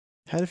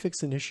How to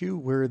fix an issue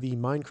where the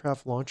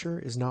Minecraft launcher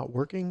is not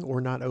working or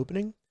not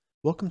opening?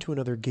 Welcome to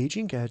another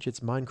Gauging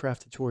Gadgets Minecraft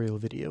tutorial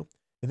video.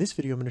 In this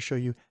video, I'm going to show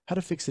you how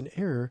to fix an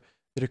error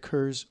that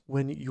occurs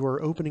when you are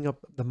opening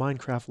up the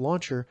Minecraft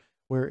launcher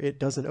where it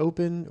doesn't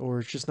open or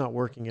it's just not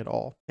working at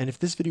all. And if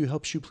this video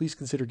helps you, please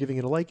consider giving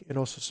it a like and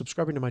also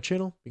subscribing to my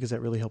channel because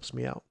that really helps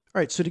me out. All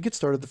right, so to get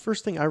started, the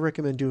first thing I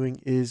recommend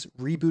doing is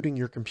rebooting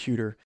your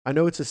computer. I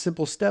know it's a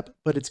simple step,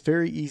 but it's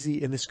very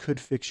easy and this could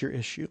fix your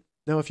issue.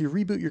 Now, if you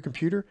reboot your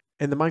computer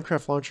and the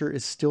Minecraft launcher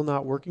is still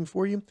not working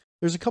for you,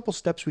 there's a couple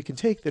steps we can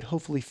take that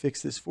hopefully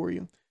fix this for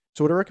you.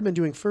 So what I recommend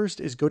doing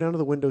first is go down to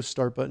the Windows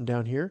Start button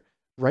down here,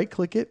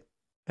 right-click it,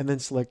 and then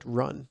select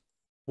Run.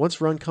 Once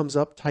Run comes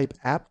up, type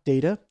App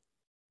Data,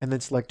 and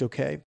then select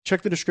OK.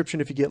 Check the description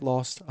if you get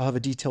lost. I'll have a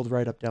detailed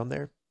write-up down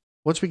there.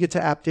 Once we get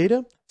to App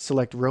Data,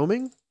 select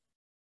Roaming,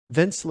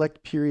 then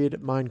select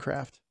Period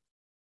Minecraft.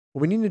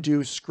 What we need to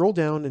do is scroll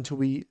down until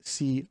we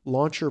see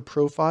Launcher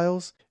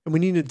Profiles, and we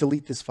need to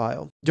delete this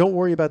file. Don't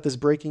worry about this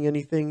breaking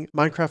anything.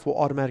 Minecraft will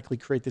automatically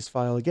create this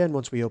file again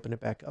once we open it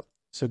back up.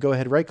 So go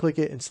ahead, right-click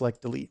it, and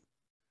select Delete.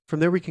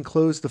 From there, we can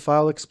close the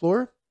File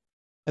Explorer,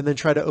 and then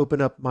try to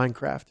open up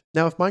Minecraft.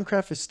 Now, if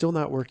Minecraft is still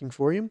not working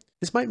for you,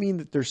 this might mean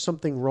that there's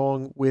something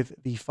wrong with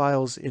the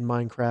files in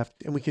Minecraft,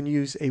 and we can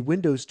use a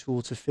Windows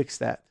tool to fix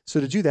that. So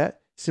to do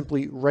that,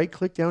 simply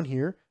right-click down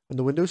here on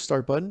the Windows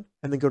Start button,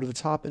 and then go to the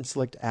top and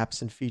select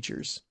Apps and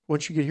Features.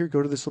 Once you get here,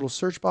 go to this little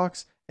search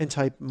box and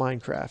type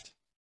Minecraft.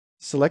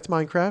 Select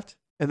Minecraft,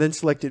 and then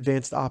select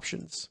Advanced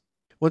Options.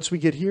 Once we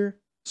get here,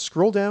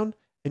 scroll down,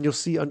 and you'll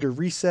see under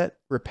Reset,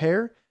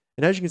 Repair,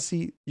 and as you can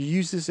see, you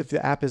use this if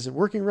the app isn't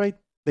working right.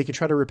 They can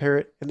try to repair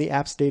it, and the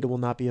app's data will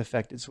not be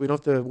affected. So we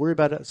don't have to worry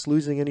about us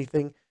losing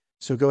anything.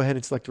 So go ahead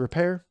and select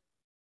Repair.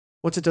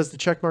 Once it does the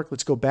check mark,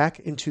 let's go back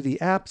into the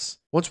apps.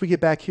 Once we get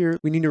back here,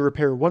 we need to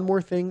repair one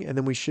more thing, and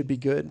then we should be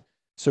good.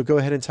 So go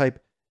ahead and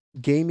type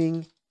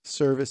Gaming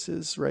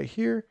Services right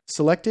here,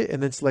 select it,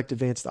 and then select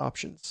Advanced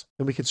Options.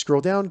 Then we can scroll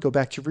down, go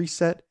back to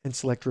Reset, and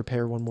select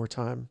Repair one more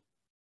time.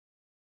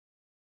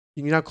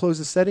 You can now close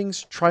the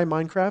settings, try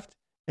Minecraft,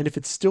 and if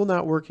it's still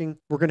not working,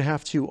 we're going to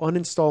have to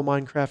uninstall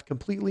Minecraft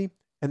completely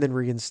and then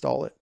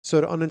reinstall it. So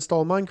to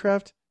uninstall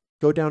Minecraft,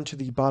 go down to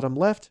the bottom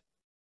left,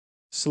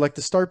 select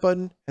the Start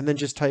button, and then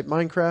just type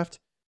Minecraft.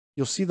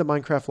 You'll see the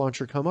Minecraft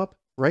launcher come up,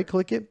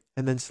 right-click it,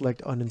 and then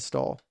select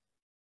Uninstall.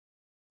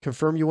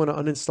 Confirm you want to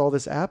uninstall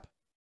this app.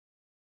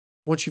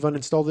 Once you've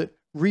uninstalled it,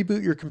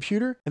 reboot your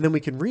computer, and then we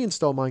can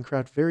reinstall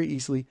Minecraft very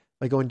easily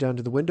by going down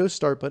to the Windows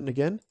Start button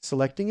again,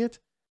 selecting it,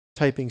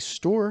 typing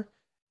Store,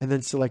 and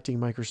then selecting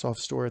Microsoft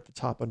Store at the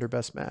top under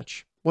Best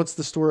Match. Once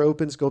the store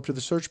opens, go up to the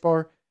search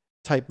bar,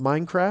 type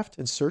Minecraft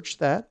and search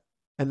that,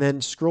 and then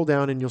scroll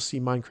down and you'll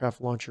see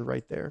Minecraft Launcher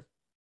right there.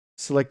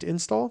 Select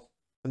Install,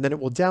 and then it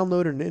will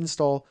download and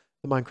install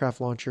the Minecraft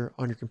Launcher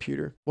on your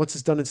computer. Once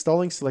it's done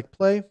installing, select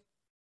Play,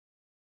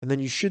 and then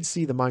you should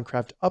see the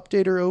Minecraft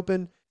Updater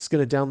open. It's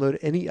going to download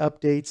any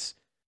updates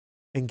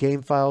and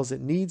game files it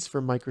needs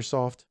from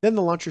Microsoft. Then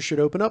the launcher should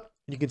open up,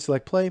 and you can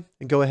select Play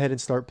and go ahead and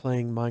start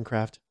playing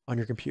Minecraft on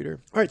your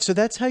computer. All right, so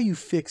that's how you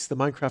fix the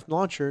Minecraft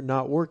launcher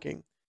not working.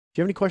 If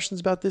you have any questions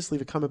about this,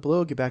 leave a comment below.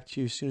 I'll get back to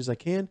you as soon as I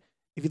can.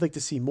 If you'd like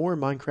to see more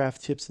Minecraft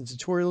tips and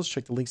tutorials,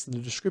 check the links in the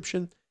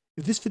description.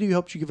 If this video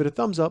helped you, give it a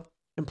thumbs up,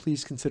 and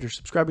please consider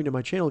subscribing to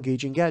my channel,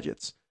 Gauging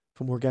Gadgets,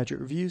 for more gadget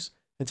reviews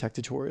and tech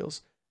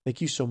tutorials.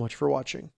 Thank you so much for watching.